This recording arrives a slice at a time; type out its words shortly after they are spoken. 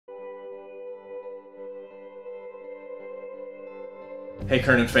Hey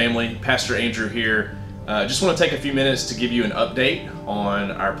Kernan family, Pastor Andrew here. Just want to take a few minutes to give you an update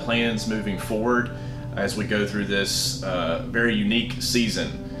on our plans moving forward as we go through this very unique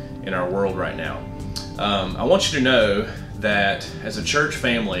season in our world right now. I want you to know that as a church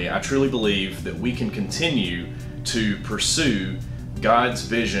family, I truly believe that we can continue to pursue God's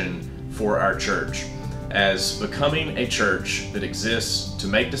vision for our church as becoming a church that exists to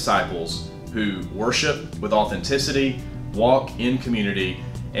make disciples who worship with authenticity, walk in community,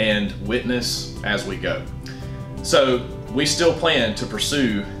 and witness as we go. So we still plan to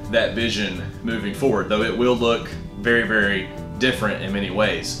pursue that vision moving forward, though it will look very, very different in many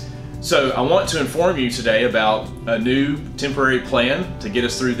ways. So I want to inform you today about a new temporary plan to get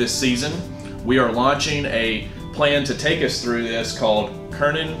us through this season. We are launching a plan to take us through this called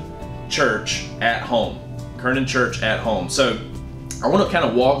Kernan Church at Home. Kernan Church at Home. So I want to kind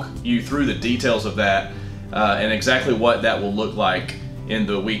of walk you through the details of that and exactly what that will look like in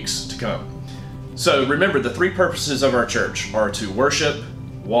the weeks to come. So remember, the three purposes of our church are to worship,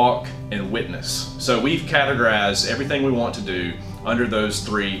 walk, and witness. So we've categorized everything we want to do under those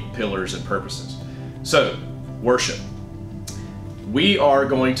three pillars and purposes. So, worship. We are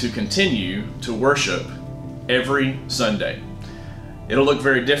going to continue to worship every Sunday. It'll look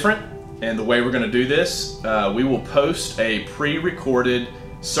very different, and the way we're going to do this, we will post a pre-recorded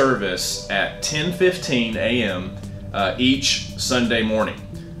service at 10:15 a.m. Each Sunday morning.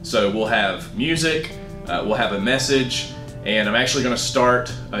 So we'll have music, we'll have a message, and I'm actually going to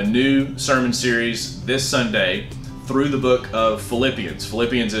start a new sermon series this Sunday through the book of Philippians.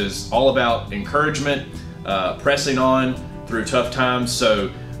 Philippians is all about encouragement, pressing on through tough times.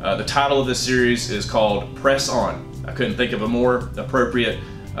 So the title of this series is called Press On. I couldn't think of a more appropriate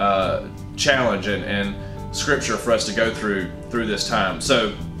challenge and scripture for us to go through this time.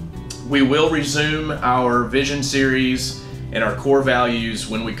 So we will resume our vision series and our core values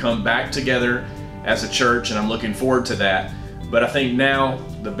when we come back together as a church, and I'm looking forward to that. But I think now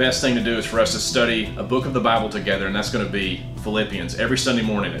the best thing to do is for us to study a book of the Bible together, and that's going to be Philippians every Sunday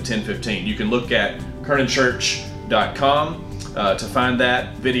morning at 10:15. You can look at kernanchurch.com to find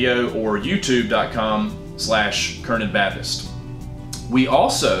that video, or youtube.com/Kernan Baptist. We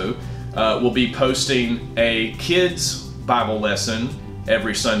also will be posting a kids Bible lesson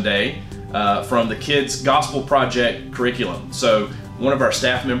every Sunday from the Kids Gospel Project curriculum. So one of our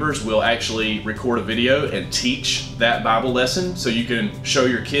staff members will actually record a video and teach that Bible lesson, so you can show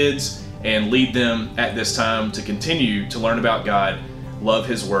your kids and lead them at this time to continue to learn about God, love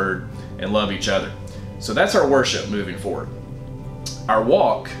His Word, and love each other. So that's our worship moving forward. Our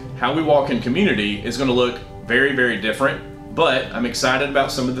walk, how we walk in community, is going to look very, very different, but I'm excited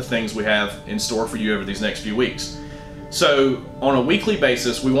about some of the things we have in store for you over these next few weeks. So on a weekly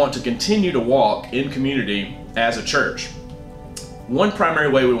basis, we want to continue to walk in community as a church. One primary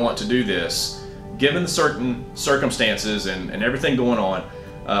way we want to do this, given the certain circumstances and everything going on,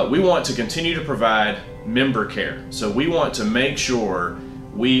 we want to continue to provide member care. So we want to make sure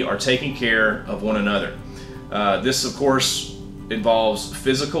we are taking care of one another. This, of course, involves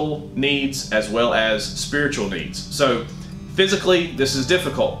physical needs as well as spiritual needs. So physically, this is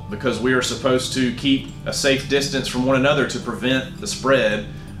difficult because we are supposed to keep a safe distance from one another to prevent the spread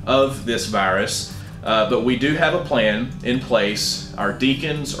of this virus. But we do have a plan in place. Our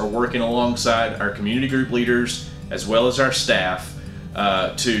deacons are working alongside our community group leaders as well as our staff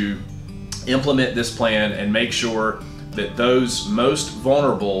to implement this plan and make sure that those most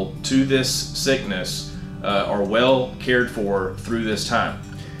vulnerable to this sickness are well cared for through this time.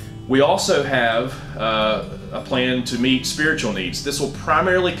 We also have a plan to meet spiritual needs. This will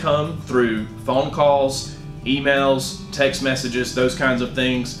primarily come through phone calls, emails, text messages, those kinds of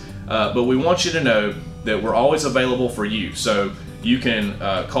things. But we want you to know that we're always available for you. So you can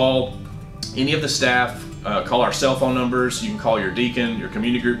call any of the staff, call our cell phone numbers, you can call your deacon, your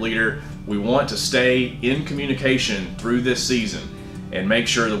community group leader. We want to stay in communication through this season and make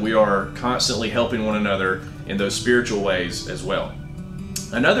sure that we are constantly helping one another in those spiritual ways as well.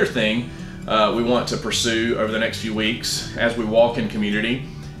 Another thing we want to pursue over the next few weeks as we walk in community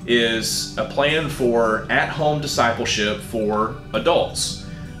is a plan for at-home discipleship for adults.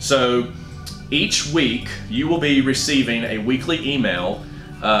 So each week you will be receiving a weekly email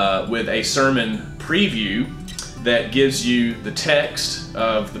with a sermon preview that gives you the text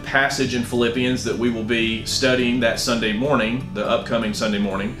of the passage in Philippians that we will be studying that Sunday morning, the upcoming Sunday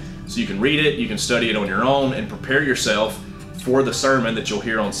morning. So you can read it, you can study it on your own and prepare yourself for the sermon that you'll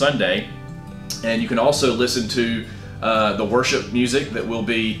hear on Sunday. And you can also listen to the worship music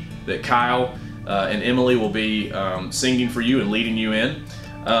that Kyle and Emily will be singing for you and leading you in.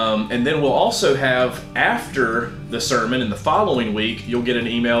 And then we'll also have, after the sermon in the following week, you'll get an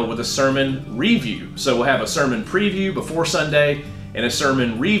email with a sermon review. So we'll have a sermon preview before Sunday and a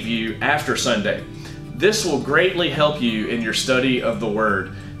sermon review after Sunday. This will greatly help you in your study of the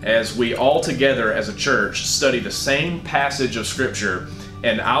Word as we all together as a church study the same passage of Scripture,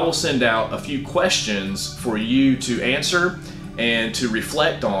 and I will send out a few questions for you to answer and to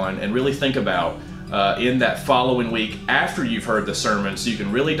reflect on and really think about in that following week after you've heard the sermon, so you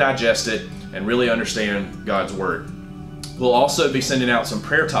can really digest it and really understand God's Word. We'll also be sending out some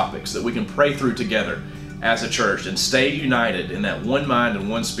prayer topics that we can pray through together as a church and stay united in that one mind and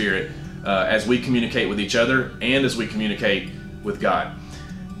one spirit as we communicate with each other and as we communicate with God.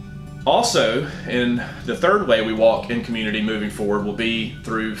 Also, in the third way we walk in community moving forward will be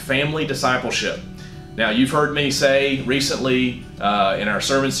through family discipleship. Now, you've heard me say recently in our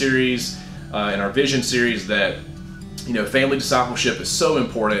sermon series, in our vision series, that family discipleship is so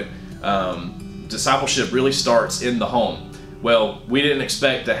important. Discipleship really starts in the home. Well, we didn't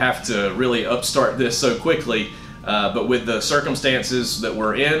expect to have to really upstart this so quickly, but with the circumstances that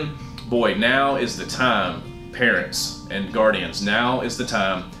we're in, boy, now is the time, parents and guardians, now is the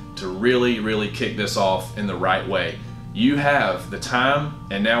time to really kick this off in the right way. You have the time,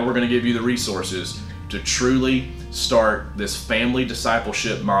 and now we're going to give you the resources to truly start this family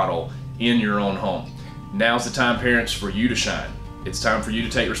discipleship model in your own home. Now's the time, parents, for you to shine. It's time for you to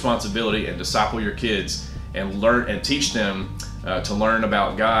take responsibility and disciple your kids and learn and teach them to learn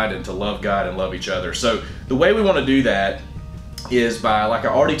about God and to love God and love each other. So the way we want to do that is by, like I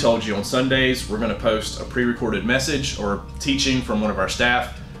already told you, on Sundays we're going to post a pre-recorded message or teaching from one of our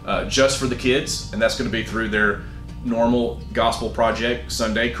staff just for the kids, and that's going to be through their normal Gospel Project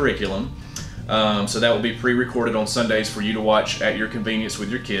Sunday curriculum. So that will be pre-recorded on Sundays for you to watch at your convenience with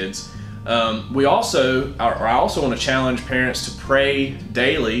your kids. I also want to challenge parents to pray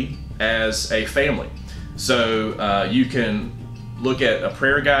daily as a family. So you can look at a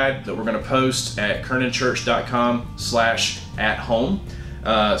prayer guide that we're going to post at kernanchurch.com/at-home.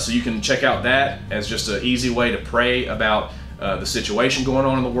 So you can check out that as just an easy way to pray about the situation going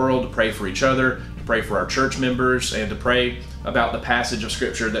on in the world, to pray for each other, to pray for our church members, and to pray about the passage of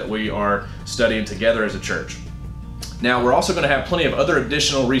Scripture that we are studying together as a church. Now, we're also going to have plenty of other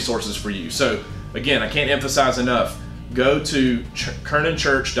additional resources for you. So again, I can't emphasize enough, go to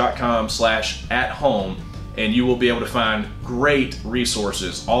kernanchurch.com/at-home and you will be able to find great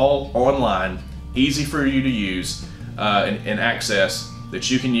resources, all online, easy for you to use and access,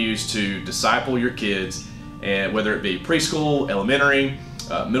 that you can use to disciple your kids, and whether it be preschool, elementary,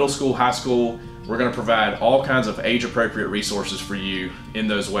 middle school, high school. We're going to provide all kinds of age-appropriate resources for you in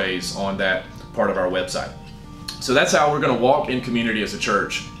those ways on that part of our website. So that's how we're going to walk in community as a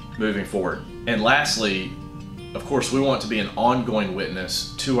church moving forward. And lastly, of course, we want to be an ongoing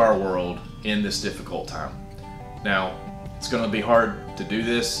witness to our world in this difficult time. Now, it's going to be hard to do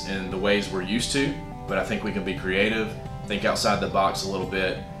this in the ways we're used to, but I think we can be creative, think outside the box a little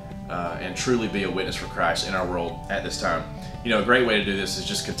bit, and truly be a witness for Christ in our world at this time. A great way to do this is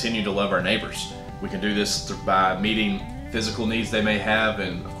just continue to love our neighbors. We can do this by meeting physical needs they may have,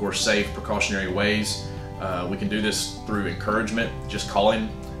 and of course safe precautionary ways. We can do this through encouragement, just calling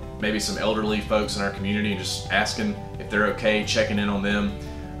maybe some elderly folks in our community and just asking if they're okay, checking in on them.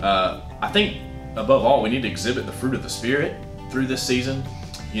 I think above all, we need to exhibit the fruit of the Spirit through this season.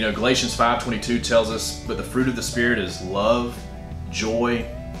 Galatians 5:22 tells us, but the fruit of the Spirit is love, joy,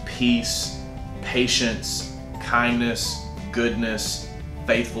 peace, patience, kindness, goodness,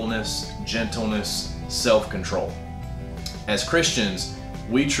 faithfulness, gentleness, self-control. As Christians,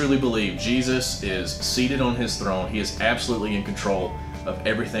 we truly believe Jesus is seated on his throne. He is absolutely in control of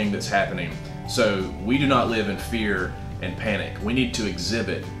everything that's happening. So we do not live in fear and panic. We need to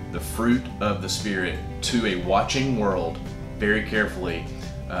exhibit the fruit of the Spirit to a watching world very carefully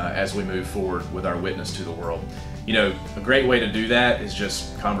as we move forward with our witness to the world. A great way to do that is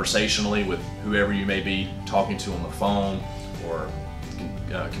just conversationally with whoever you may be talking to on the phone or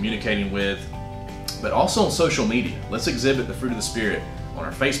communicating with, but also on social media. Let's exhibit the fruit of the Spirit on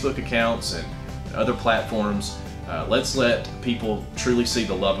our Facebook accounts and other platforms. Let's let people truly see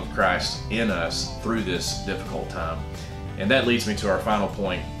the love of Christ in us through this difficult time. And that leads me to our final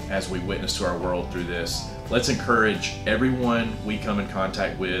point as we witness to our world through this. Let's encourage everyone we come in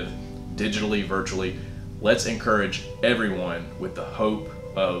contact with, digitally, virtually. Let's encourage everyone with the hope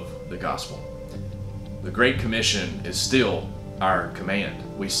of the gospel. The Great Commission is still our command.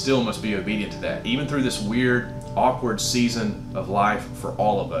 We still must be obedient to that. Even through this weird, awkward season of life for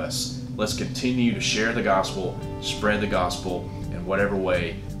all of us, let's continue to share the gospel, spread the gospel in whatever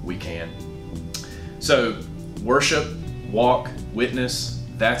way we can. So, worship, walk, witness,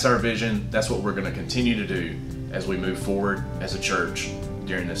 That's our vision. That's what we're going to continue to do as we move forward as a church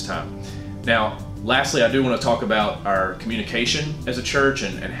during this time. Now, lastly, I do want to talk about our communication as a church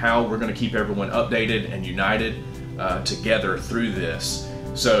and how we're going to keep everyone updated and united together through this.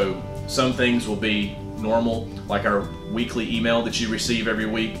 So some things will be normal, like our weekly email that you receive every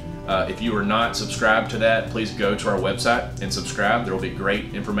week. If you are not subscribed to that, please go to our website and subscribe. There will be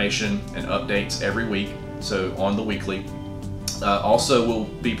great information and updates every week, so on the weekly. Also, we'll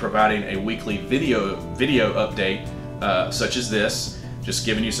be providing a weekly video update such as this, just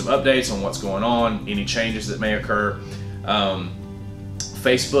giving you some updates on what's going on, any changes that may occur.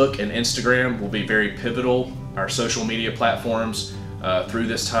 Facebook and Instagram will be very pivotal, our social media platforms, through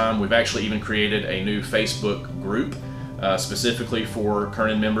this time. We've actually even created a new Facebook group specifically for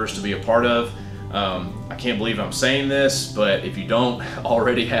Kernan members to be a part of. I can't believe I'm saying this, but if you don't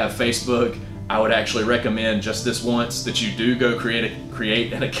already have Facebook, I would actually recommend just this once that you do go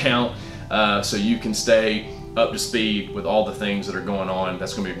create an account so you can stay up to speed with all the things that are going on.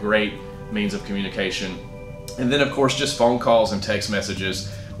 That's going to be a great means of communication. And then of course, just phone calls and text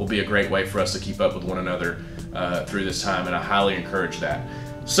messages will be a great way for us to keep up with one another through this time, and I highly encourage that.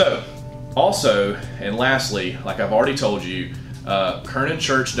 So also, and lastly, like I've already told you,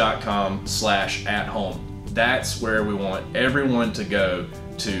 kernanchurch.com/at-home. That's where we want everyone to go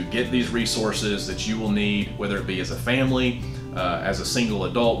to get these resources that you will need, whether it be as a family, as a single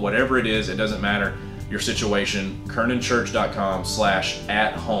adult, whatever it is, it doesn't matter your situation.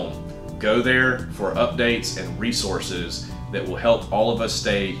 kernanchurch.com/at-home. Go there for updates and resources that will help all of us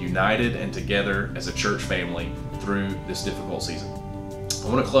stay united and together as a church family through this difficult season. I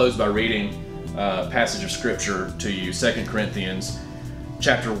want to close by reading a passage of scripture to you. 2 Corinthians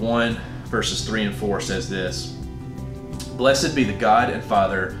chapter 1, verses 3 and 4 says this: "Blessed be the God and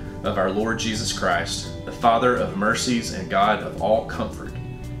Father of our Lord Jesus Christ, the Father of mercies and God of all comfort,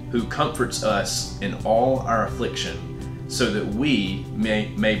 who comforts us in all our affliction, so that we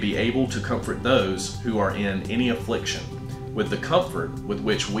may be able to comfort those who are in any affliction with the comfort with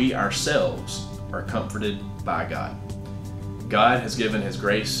which we ourselves are comforted by God." God has given His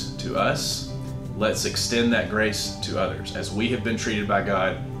grace to us. Let's extend that grace to others. As we have been treated by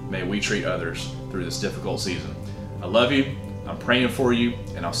God, may we treat others through this difficult season. I love you. I'm praying for you,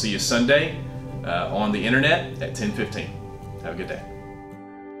 and I'll see you Sunday on the internet at 10:15. Have a good day.